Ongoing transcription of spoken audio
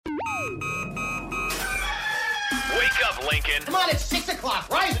Lincoln. Come on, it's 6 o'clock.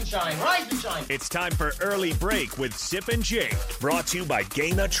 Rise and shine, rise and shine. It's time for Early Break with Sip and Jake, brought to you by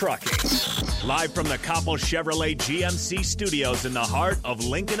Gaina Trucking. Live from the Coppel Chevrolet GMC studios in the heart of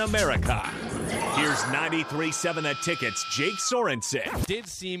Lincoln, America. Here's 93.7 The Ticket's Jake Sorensen. Did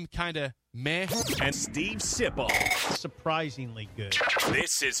seem kind of meh. And Steve Sipple. Surprisingly good.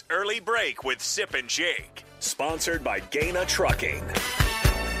 This is Early Break with Sip and Jake, sponsored by Gaina Trucking.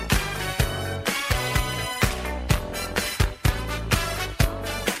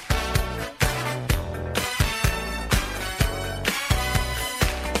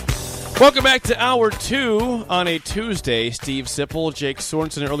 Welcome back to Hour 2 on a Tuesday. Steve Sipple, Jake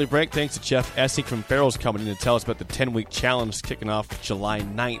Sorensen, Early Break. Thanks to Jeff Essig from Farrell's coming in to tell us about the 10-week challenge kicking off July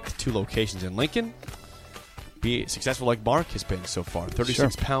 9th. 2 locations in Lincoln. Be successful like Mark has been so far.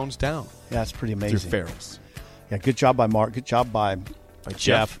 36 pounds down. Yeah, that's pretty amazing. Through Farrell's. Yeah, good job by Mark. Good job by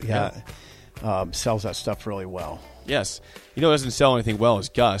Jeff. Yeah. Sells that stuff really well. Yes. You know who doesn't sell anything well is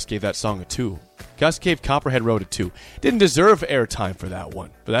Gus. Gave that song a 2. Gus gave Copperhead Road a 2. Didn't deserve airtime for that one,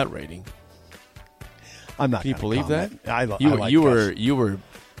 for that rating. I'm not. Can you believe comment. that? You were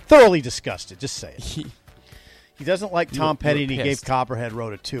thoroughly disgusted. Just say it. He doesn't like Tom you Petty, were and he pissed. gave Copperhead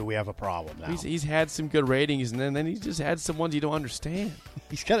Road a 2. We have a problem now. He's had some good ratings, and then he's just had some ones you don't understand.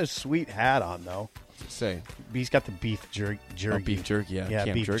 He's got a sweet hat on, though. Say, he's got the beef jerky. Oh, beef jerky, yeah. Yeah,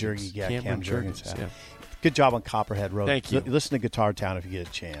 Cam beef Jurgens. jerky. Yeah, Cam Jurgens hat. Yeah. Good job on Copperhead Road. Thank you. Listen to Guitar Town if you get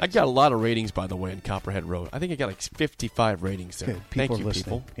a chance. I got a lot of ratings, by the way, in Copperhead Road. I think I got like 55 ratings there. Good. Thank you,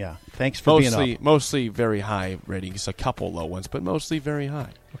 listening. people. Yeah. Thanks for being up. Mostly very high ratings. A couple low ones, but mostly very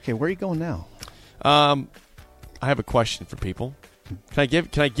high. Okay, where are you going now? I have a question for people. Can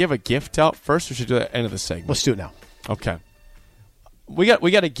I give a gift out first, or should we do that at the end of the segment? Let's do it now. Okay. We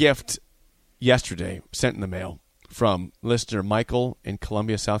got a gift yesterday sent in the mail from listener Michael in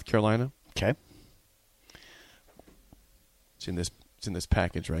Columbia, South Carolina. Okay. It's in this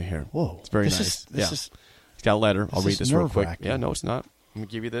package right here. Whoa. It's very nice. It's got a letter. I'll read this real quick. Yeah, no, it's not. I'm going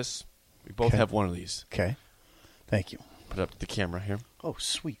to give you this. We both have one of these. Okay. Thank you. Put it up to the camera here. Oh,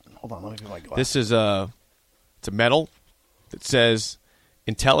 sweet. Hold on. Let me get my glasses. This is it's a medal that says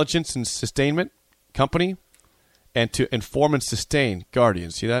Intelligence and Sustainment Company and to inform and sustain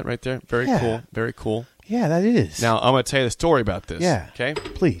Guardians. See that right there? Very cool. Very cool. Yeah, that is. Now, I'm going to tell you the story about this. Yeah. Okay?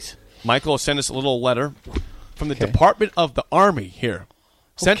 Please. Michael sent us a little letter from the Department of the Army here.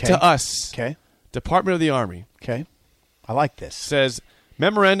 Sent to us. Okay. Department of the Army. Okay. I like this. Says,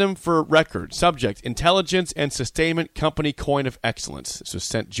 Memorandum for Record. Subject, Intelligence and Sustainment Company Coin of Excellence. This was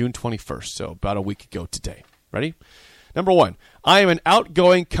sent June 21st, so about a week ago today. Ready? Number 1. I am an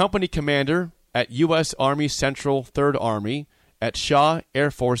outgoing company commander at U.S. Army Central 3rd Army at Shaw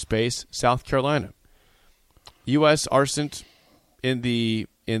Air Force Base, South Carolina. U.S. Arcent is the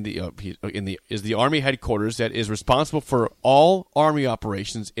Army headquarters that is responsible for all Army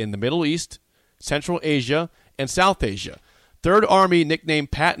operations in the Middle East, Central Asia, and South Asia. 3rd Army,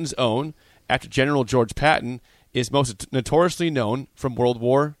 nicknamed Patton's Own, after General George Patton, is most notoriously known from World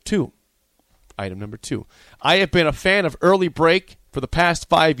War II. Item number 2. I have been a fan of Early Break for the past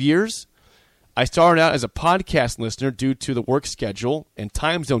 5 years. I started out as a podcast listener due to the work schedule and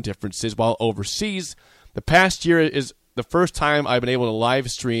time zone differences while overseas. The past year is the first time I've been able to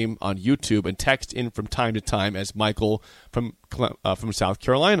live stream on YouTube and text in from time to time as Michael from South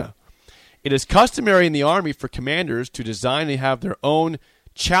Carolina. It is customary in the Army for commanders to design and have their own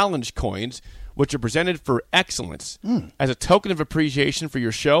challenge coins, which are presented for excellence. As a token of appreciation for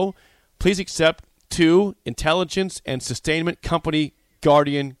your show, please accept 2 Intelligence and Sustainment Company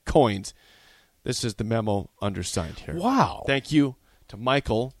Guardian coins. This is the memo undersigned here. Wow. Thank you to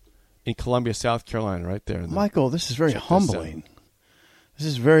Michael in Columbia, South Carolina, right there. Michael, this is very humbling. This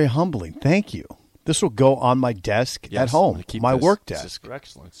is very humbling. Thank you. This will go on my desk at home, my work desk. This is for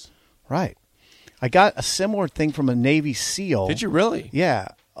excellence. Right. I got a similar thing from a Navy SEAL. Did you really? Yeah.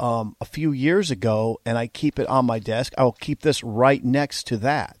 A few years ago, and I keep it on my desk. I will keep this right next to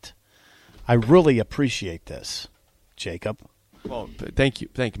that. I really appreciate this, Jacob. Well, thank you,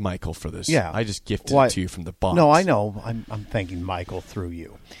 Michael, for this. Yeah, I just gifted it to you from the box. No, I know. I'm thanking Michael through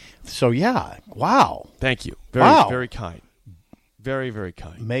you. So yeah, wow. Thank you. Very kind. Very, very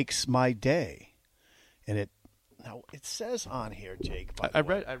kind. Makes my day. And it says on here, Jake. I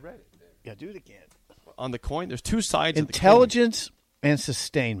read it. Yeah, do it again. On the coin, there's 2 sides. Intelligence and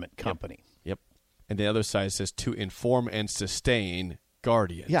Sustainment Company. Yep. And the other side says to inform and sustain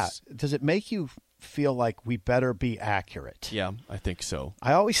Guardians. Yeah. Does it make you feel like we better be accurate? Yeah, I think so.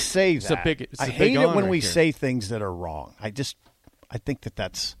 I always say that. I hate it when we say things that are wrong. I think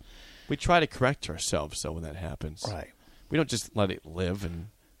that's. We try to correct ourselves, though, when that happens. Right. We don't just let it live and.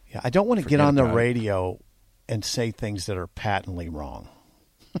 Yeah, I don't want to get on the radio and say things that are patently wrong.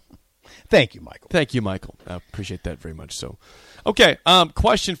 Thank you, Michael. Thank you, Michael. I appreciate that very much. So, okay,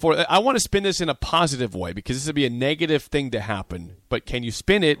 question for I want to spin this in a positive way because this would be a negative thing to happen, but can you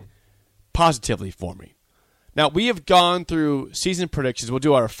spin it positively for me? Now, we have gone through season predictions. We'll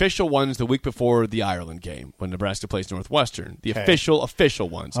do our official ones the week before the Ireland game when Nebraska plays Northwestern. The official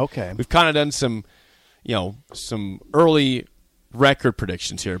ones. Okay. We've kind of done some early record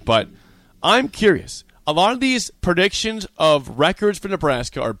predictions here, but I'm curious. A lot of these predictions of records for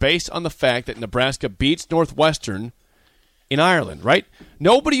Nebraska are based on the fact that Nebraska beats Northwestern in Ireland, right?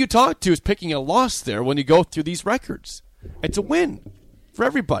 Nobody you talk to is picking a loss there when you go through these records. It's a win for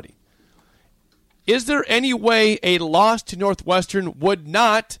everybody. Is there any way a loss to Northwestern would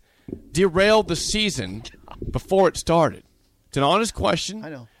not derail the season before it started? It's an honest question. I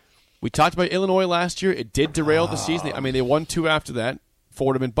know. We talked about Illinois last year. It did derail the season. I mean, they won 2 after that,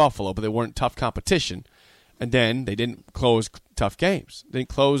 Fordham and Buffalo, but they weren't tough competition. And then they didn't close tough games. They didn't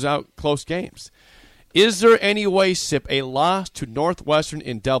close out close games. Is there any way, Sip, a loss to Northwestern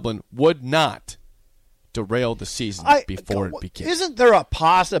in Dublin would not derail the season before it begins? Isn't there a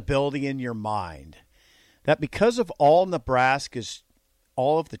possibility in your mind that because of all of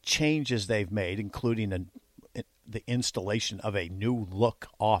the changes they've made, including the installation of a new look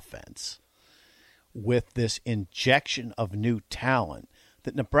offense with this injection of new talent,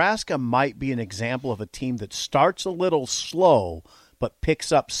 that Nebraska might be an example of a team that starts a little slow but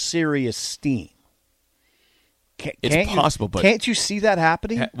picks up serious steam? It's possible, but can't you see that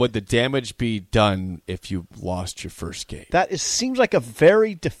happening? Would the damage be done if you lost your first game? Seems like a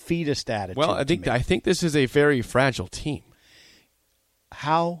very defeatist attitude. Well, I think this is a very fragile team.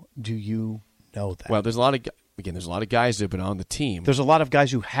 How do you know that? Well, there's a lot of guys who've been on the team. There's a lot of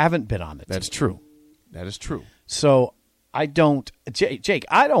guys who haven't been on the team. That's true. That is true. So I don't, Jake.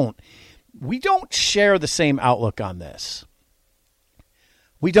 We don't share the same outlook on this.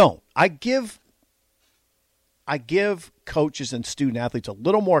 We don't. I give coaches and student athletes a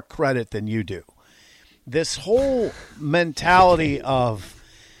little more credit than you do. This whole mentality of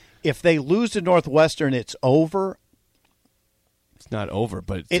if they lose to Northwestern, it's over. It's not over,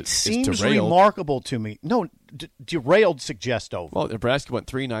 but it seems remarkable to me. No, derailed suggests over. Well, Nebraska went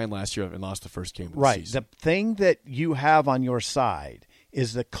 3-9 last year and lost the first game of the season. The thing that you have on your side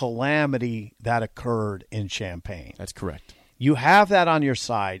is the calamity that occurred in Champaign. That's correct. You have that on your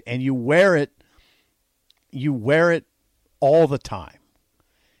side, and you wear it. You wear it all the time.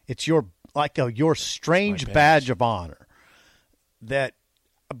 It's your strange badge of honor. But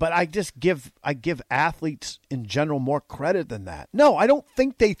I give athletes in general more credit than that. No, I don't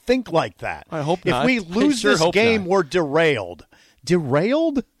think they think like that. I hope not. If we lose this game, we're derailed.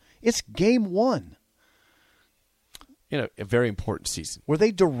 Derailed? It's game 1. A very important season. Were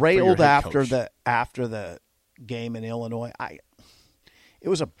they derailed after the game in Illinois? It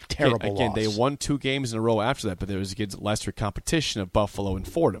was a terrible loss. They won 2 games in a row after that, but there was against lesser competition of Buffalo and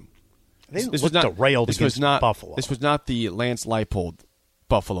Fordham. They didn't look derailed against Buffalo. This was not the Lance Leipold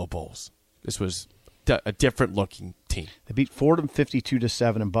Buffalo Bulls. This was a different-looking team. They beat Fordham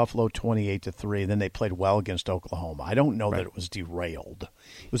 52-7 and Buffalo 28-3. Then they played well against Oklahoma. I don't know that it was derailed.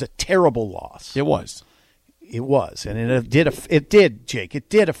 It was a terrible loss. It was. It was, and it did, Jake. It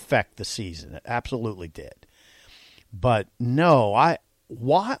did affect the season. It absolutely did. But no,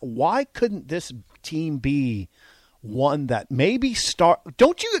 why couldn't this team be one that maybe start?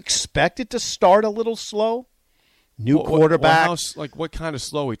 Don't you expect it to start a little slow? New quarterback. What kind of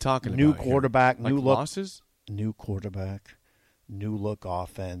slow are we talking about? New quarterback, here? New look. Losses? New quarterback, new look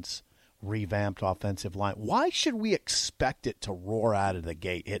offense, revamped offensive line. Why should we expect it to roar out of the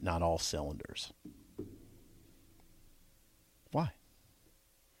gate hitting on all cylinders? Why?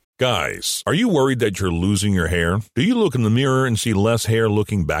 Guys, are you worried that you're losing your hair? Do you look in the mirror and see less hair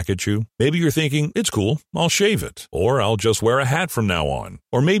looking back at you? Maybe you're thinking, it's cool, I'll shave it. Or I'll just wear a hat from now on.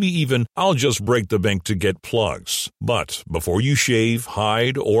 Or maybe even, I'll just break the bank to get plugs. But before you shave,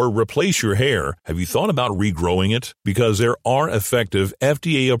 hide, or replace your hair, have you thought about regrowing it? Because there are effective,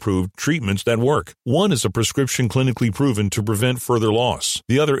 FDA-approved treatments that work. One is a prescription clinically proven to prevent further loss.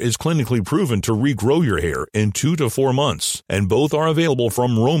 The other is clinically proven to regrow your hair in 2 to 4 months. And both are available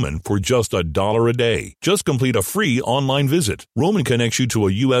from Roman for just $1 a day. Just complete a free online visit. Roman connects you to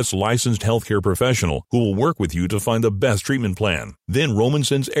a U.S. licensed healthcare professional who will work with you to find the best treatment plan. Then Roman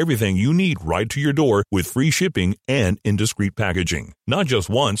sends everything you need right to your door with free shipping and in discreet packaging. Not just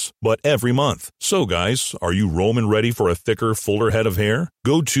once, but every month. So guys, are you Roman ready for a thicker, fuller head of hair?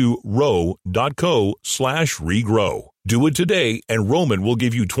 Go to ro.co/regrow. Do it today, and Roman will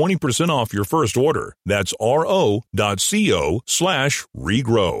give you 20% off your first order. That's ro.co/regrow.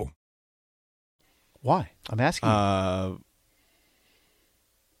 Why? I'm asking you.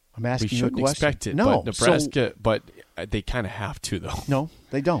 I'm asking we you a shouldn't question. expect it. No, but Nebraska, but they kind of have to, though. No,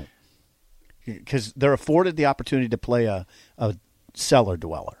 they don't. Because they're afforded the opportunity to play a cellar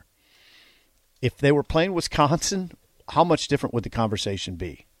dweller. If they were playing Wisconsin, how much different would the conversation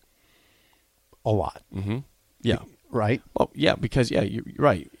be? A lot. Mm-hmm. Yeah. Right? Well, yeah, because, you're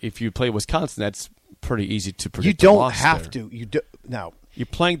right. If you play Wisconsin, that's pretty easy to predict. You don't have there. to. Now, you're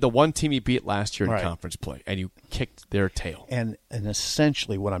playing the one team you beat last year in Right. conference play, and you kicked their tail. and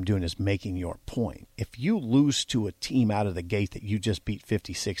essentially what I'm doing is making your point. If you lose to a team out of the gate that you just beat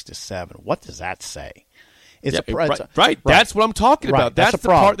 56-7, what does that say? It's Right. That's what I'm talking Right. about. That's That's a the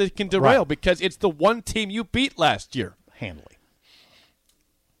part problem. that can derail Right. because it's the one team you beat last year. handily.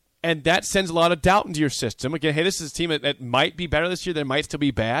 And that sends a lot of doubt into your system. Again, hey, this is a team that might be better this year. That might still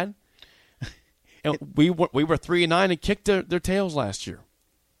be bad. And we were 3-9 and kicked their tails last year.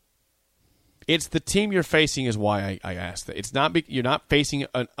 It's the team you're facing is why I asked that. It's not you're not facing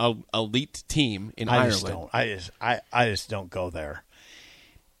an elite team in Ireland. I just don't go there.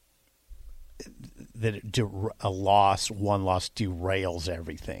 That one loss derails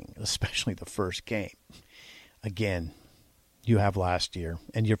everything, especially the first game. Again, you have last year,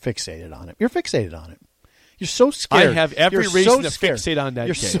 and you're fixated on it. You're so scared. I have every You're reason so to scared. fixate on that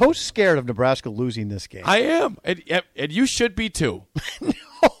You're game. so scared of Nebraska losing this game. I am, and you should be too.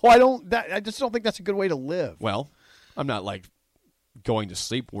 I just don't think that's a good way to live. Well, I'm not like going to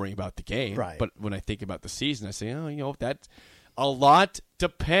sleep worrying about the game. Right. But when I think about the season, I say, that a lot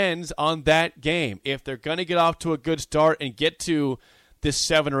depends on that game. If they're going to get off to a good start and get to this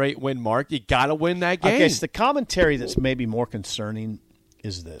 7 or 8 win mark, you got to win that game. Okay, so the commentary that's maybe more concerning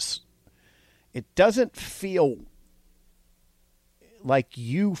is this. It doesn't feel like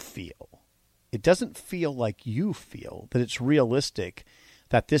you feel. It doesn't feel like you feel that it's realistic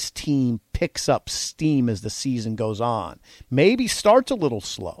that this team picks up steam as the season goes on. Maybe starts a little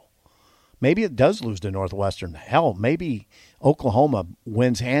slow. Maybe it does lose to Northwestern. Hell, maybe Oklahoma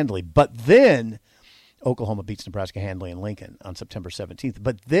wins handily. But then Oklahoma beats Nebraska handily in Lincoln on September 17th.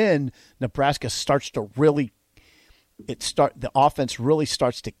 But then Nebraska starts to the offense really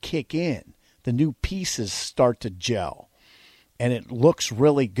starts to kick in. The new pieces start to gel. And it looks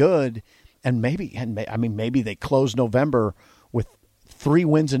really good. And maybe they close November with 3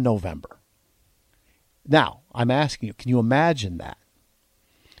 wins in November. Now, I'm asking you, can you imagine that?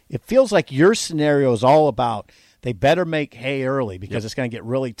 It feels like your scenario is all about they better make hay early because it's going to get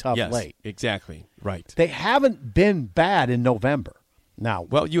really tough late. Exactly. Right. They haven't been bad in November. Now,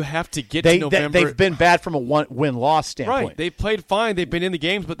 well, you have to get to November. They've been bad from a win-loss standpoint. Right. They've played fine. They've been in the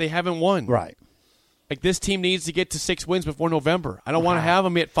games, but they haven't won. Right. Like this team needs to get to 6 wins before November. I don't want to have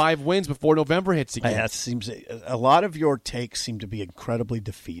them at 5 wins before November hits again. That seems a lot of your takes seem to be incredibly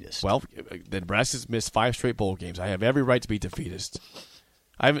defeatist. Well, the Nebraska's missed 5 straight bowl games. I have every right to be defeatist.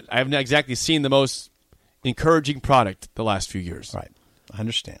 I haven't exactly seen the most encouraging product the last few years. Right. I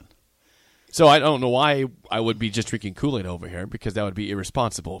understand. So I don't know why I would be just drinking Kool-Aid over here because that would be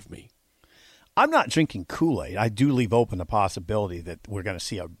irresponsible of me. I'm not drinking Kool-Aid. I do leave open the possibility that we're going to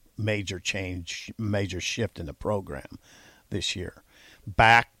see a major change, major shift in the program this year.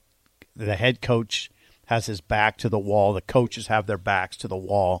 The head coach has his back to the wall. The coaches have their backs to the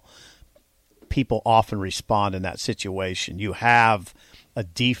wall. People often respond in that situation. You have a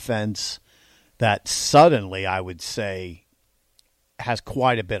defense that suddenly, I would say, has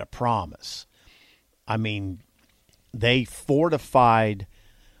quite a bit of promise. I mean, they fortified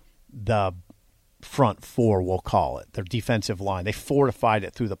the front four, we'll call it, their defensive line. They fortified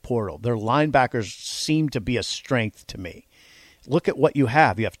it through the portal. Their linebackers seem to be a strength to me. Look at what you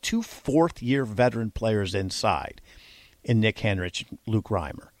have. You have 2 fourth-year veteran players inside in Nick Henrich and Luke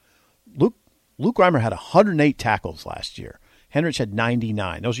Reimer. Luke Reimer had 108 tackles last year. Henrich had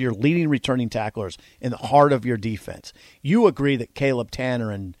 99. Those are your leading returning tacklers in the heart of your defense. You agree that Caleb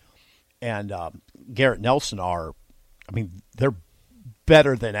Tanner and Garrett Nelson they're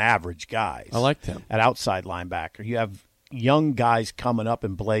better than average guys. I like them. At outside linebacker. You have young guys coming up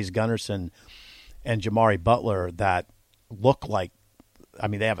in Blaze Gunnerson and Jamari Butler that look like,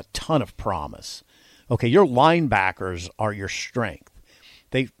 they have a ton of promise. Okay, your linebackers are your strength.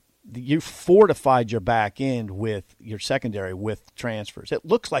 You fortified your back end with your secondary with transfers. It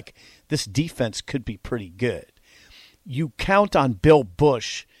looks like this defense could be pretty good. You count on Bill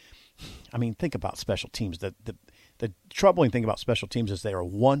Bush. Think about special teams. The troubling thing about special teams is they are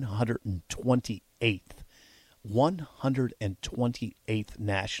 128th. 128th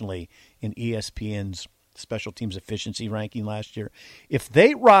nationally in ESPN's special teams efficiency ranking last year. If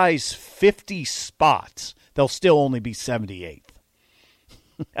they rise 50 spots, they'll still only be 78th.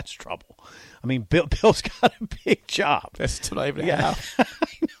 That's trouble. I mean, Bill's got a big job. That's still not even half. I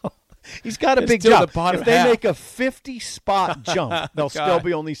know. He's got a big still job. the bottom If they half. make a 50-spot jump, they'll still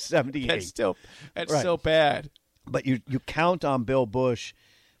be only 78. That's Right. so bad. But you count on Bill Busch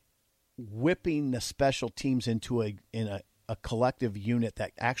whipping the special teams into a collective unit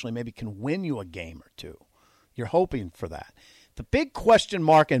that actually maybe can win you a game or two. You're hoping for that. The big question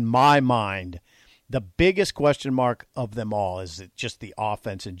mark in my mind, the biggest question mark of them all, is just the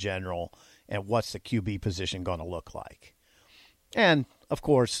offense in general and what's the QB position going to look like. And, of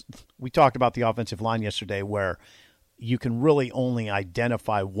course, we talked about the offensive line yesterday where you can really only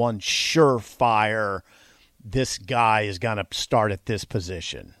identify one surefire, this guy is going to start at this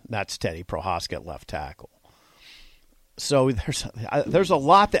position. That's Teddy Prohaska at left tackle. So there's a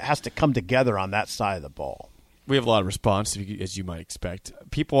lot that has to come together on that side of the ball. We have a lot of response, as you might expect.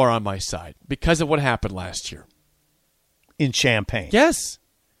 People are on my side because of what happened last year. In Champaign. Yes.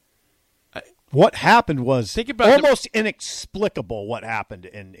 What happened was Think about almost inexplicable what happened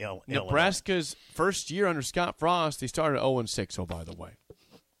in Illinois. Nebraska's first year under Scott Frost, they started 0-6, oh, by the way.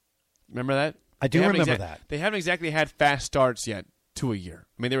 Remember that? I do remember that. They haven't exactly had fast starts yet to a year.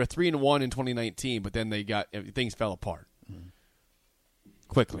 I mean, they were 3-1 in 2019, but then things fell apart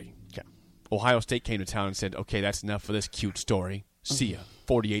quickly. Okay. Ohio State came to town and said, okay, that's enough for this cute story. See ya.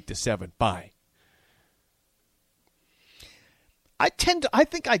 48-7. Bye. I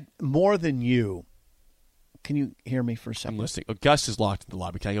think more than you. Can you hear me for a second? I'm listening. Oh, Gus is locked in the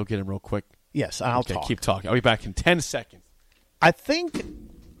lobby. Can I go get him real quick? Yes, I'll okay, talk. Keep talking. I'll be back in 10 seconds. I think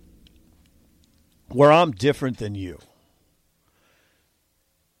where I'm different than you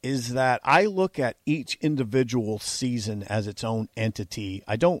is that I look at each individual season as its own entity.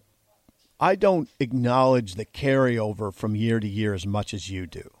 I don't acknowledge the carryover from year to year as much as you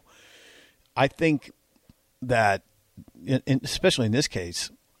do. I think that, especially in this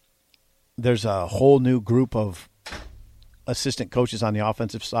case, there's a whole new group of assistant coaches on the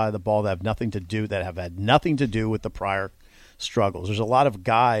offensive side of the ball that have had nothing to do with the prior struggles. There's a lot of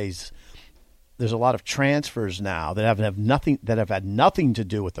guys. There's a lot of transfers now that have had nothing to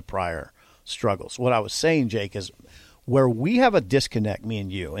do with the prior struggles. What I was saying, Jake, is where we have a disconnect, me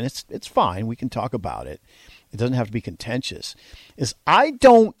and you, and it's fine. We can talk about it. It doesn't have to be contentious. Is I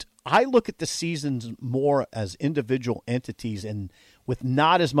look at the seasons more as individual entities and with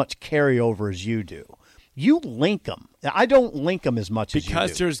not as much carryover as you do. You link them. I don't link them as much as you do.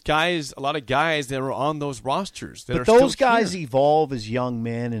 Because there's a lot of guys that are on those rosters that but are still those guys here. evolve as young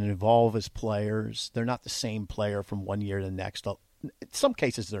men and evolve as players. They're not the same player from one year to the next. In some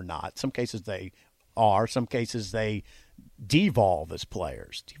cases they're not. Some cases they are. Some cases they devolve as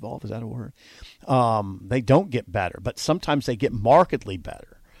players. Devolve, is that a word? They don't get better, but sometimes they get markedly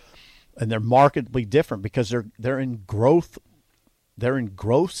better. And they're markedly different because they're in growth. They're in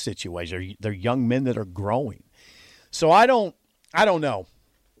growth situations. They're young men that are growing. So I don't know.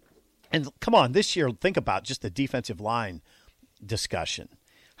 And come on, this year, think about just the defensive line discussion.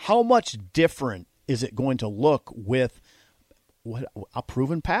 How much different is it going to look with a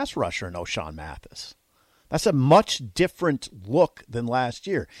proven pass rusher in O'Shawn Mathis? That's a much different look than last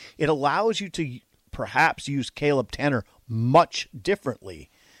year. It allows you to perhaps use Caleb Tanner much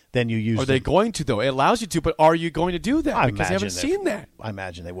differently than you used. Are they going to, though? It allows you to, but are you going to do that? Because I haven't seen that. I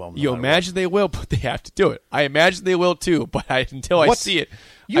imagine they will. You imagine they will, but they have to do it. I imagine they will, too, but until I see it.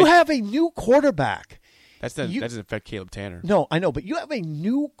 You have a new quarterback. That doesn't affect Caleb Tanner. No, I know, but you have a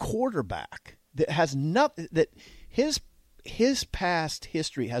new quarterback that has nothing, that his past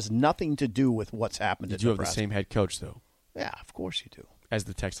history has nothing to do with what's happened at Nebraska. You have the same head coach, though. Yeah, of course you do. As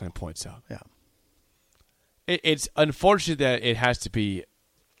the text line points out. Yeah. It's unfortunate that it has to be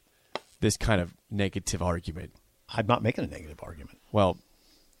this kind of negative argument. I'm not making a negative argument. Well,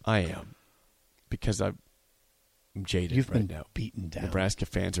 I am. Because I'm jaded You've right been now. beaten down. Nebraska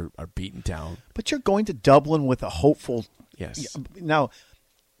fans are beaten down. But you're going to Dublin with a hopeful. Yes. Now,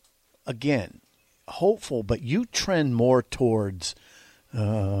 again, hopeful, but you trend more towards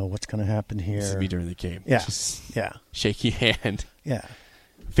what's going to happen here. This is me during the game. Yeah. Yeah. Shaky hand. Yeah.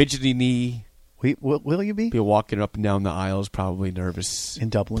 Fidgety knee. Will you be? Be walking up and down the aisles, probably nervous. In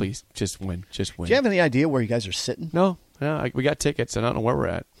Dublin? Please, just win. Just win. Do you have any idea where you guys are sitting? No. We got tickets. I don't know where we're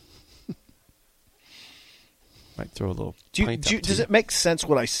at. Might throw a little pint up does it make sense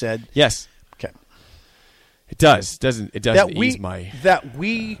what I said? Yes. Okay. It does. It doesn't ease my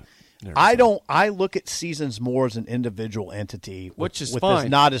nerves. I look at seasons more as an individual entity, which is with fine.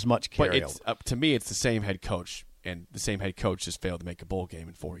 not as much carryover. But it's to me, it's the same head coach, and the same head coach just failed to make a bowl game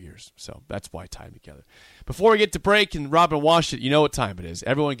in 4 years. So that's why I tie them together. Before we get to break and Robin wash it, you know what time it is.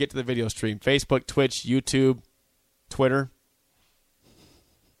 Everyone get to the video stream: Facebook, Twitch, YouTube, Twitter.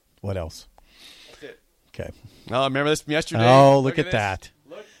 What else? That's it. Okay. Oh, remember this from yesterday? Oh, look at this. that.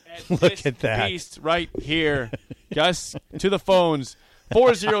 Look at Look this at that. beast right here. Gus, to the phones.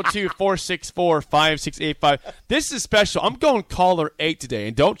 402-464-5685. This is special. I'm going caller 8 today,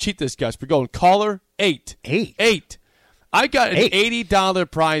 and don't cheat this, Gus. We're going caller 8. 8. I got an $80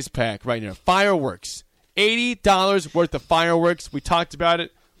 prize pack right now. Fireworks. $80 worth of fireworks. We talked about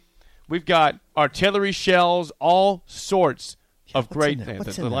it. We've got artillery shells, all sorts of great in there? things.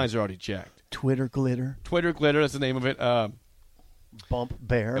 What's The in there? lines are already jacked. Twitter glitter. Twitter glitter, that's the name of it. Bump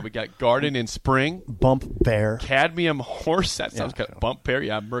bear. We got garden in spring. Bump bear. Cadmium horse. That sounds Yeah. kind of bump pear.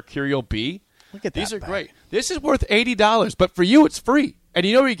 Yeah, mercurial bee. Look at that. These are bag. great. This is worth $80, but for you, it's free. And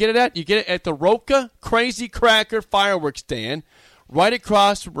you know where you get it at? You get it at the Roca Crazy Cracker fireworks stand, right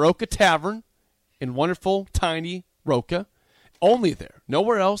across from Roca Tavern in wonderful, tiny Roca. Only there.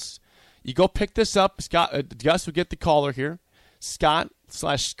 Nowhere else. You go pick this up. Scott, Gus will get the caller here.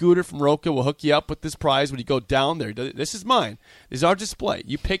 Scott/Scooter from Roca will hook you up with this prize when you go down there. This is mine. This is our display.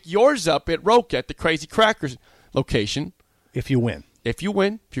 You pick yours up at Roca at the Crazy Crackers location. If you win. If you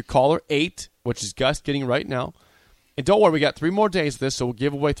win, if you're caller 8, which is Gus getting right now. And don't worry, we got 3 more days of this, so we'll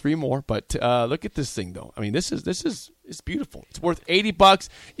give away 3 more. But look at this thing, though. I mean, this is it's beautiful. It's worth $80.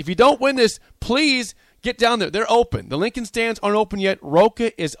 If you don't win this, please get down there. They're open. The Lincoln stands aren't open yet.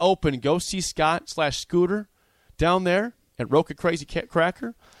 Roca is open. Go see Scott/Scooter down there at Roca Crazy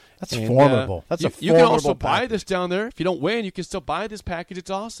Cracker. That's formidable. That's you, a you formidable can also buy package. this down there. If you don't win, you can still buy this package.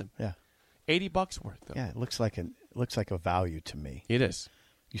 It's awesome. Yeah. $80 worth, though. Yeah, it looks like a value to me. It is.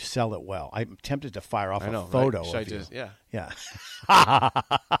 You sell it well. I'm tempted to fire off I know, a photo right? Should I of you. just, yeah. Yeah.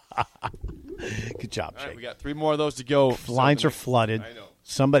 Good job, All right, Jake. we got 3 more of those to go. Lines are flooded. I know.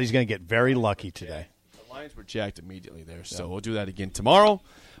 Somebody's going to get very lucky today. The lines were jacked immediately there, so we'll do that again tomorrow.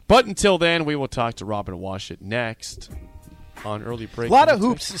 But until then, we will talk to Robin Washut next on Early Break. A lot of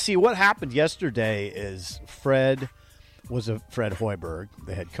hoops. See, what happened yesterday is Fred Hoiberg,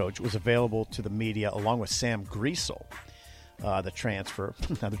 the head coach, was available to the media along with Sam Griesel, another transfer,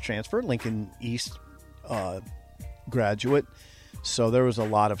 Lincoln East graduate. So there was a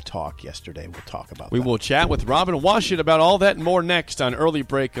lot of talk yesterday. We'll talk about We that. will chat with Robin Washut about all that and more next on Early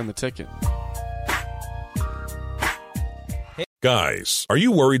Break on the Ticket. Guys, are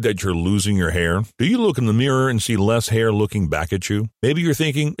you worried that you're losing your hair? Do you look in the mirror and see less hair looking back at you? Maybe you're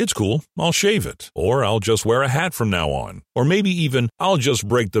thinking, it's cool, I'll shave it. Or I'll just wear a hat from now on. Or maybe even, I'll just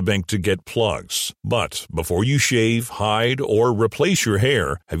break the bank to get plugs. But before you shave, hide, or replace your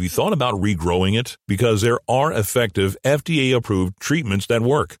hair, have you thought about regrowing it? Because there are effective, FDA-approved treatments that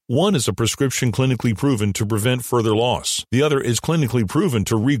work. One is a prescription clinically proven to prevent further loss. The other is clinically proven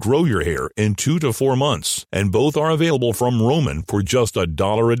to regrow your hair in 2 to 4 months. And both are available from Roman for just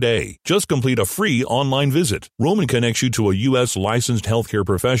 $1 a day. Just complete a free online visit. Roman connects you to a U.S. licensed healthcare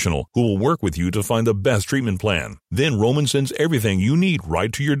professional who will work with you to find the best treatment plan. Then Roman sends everything you need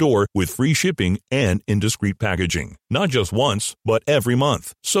right to your door with free shipping and in discreet packaging. Not just once, but every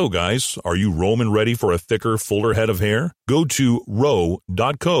month. So guys, are you Roman ready for a thicker, fuller head of hair? Go to ro.co/regrow.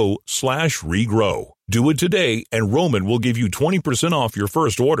 Do it today, and Roman will give you 20% off your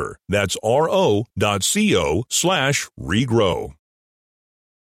first order. That's ro.co/regrow.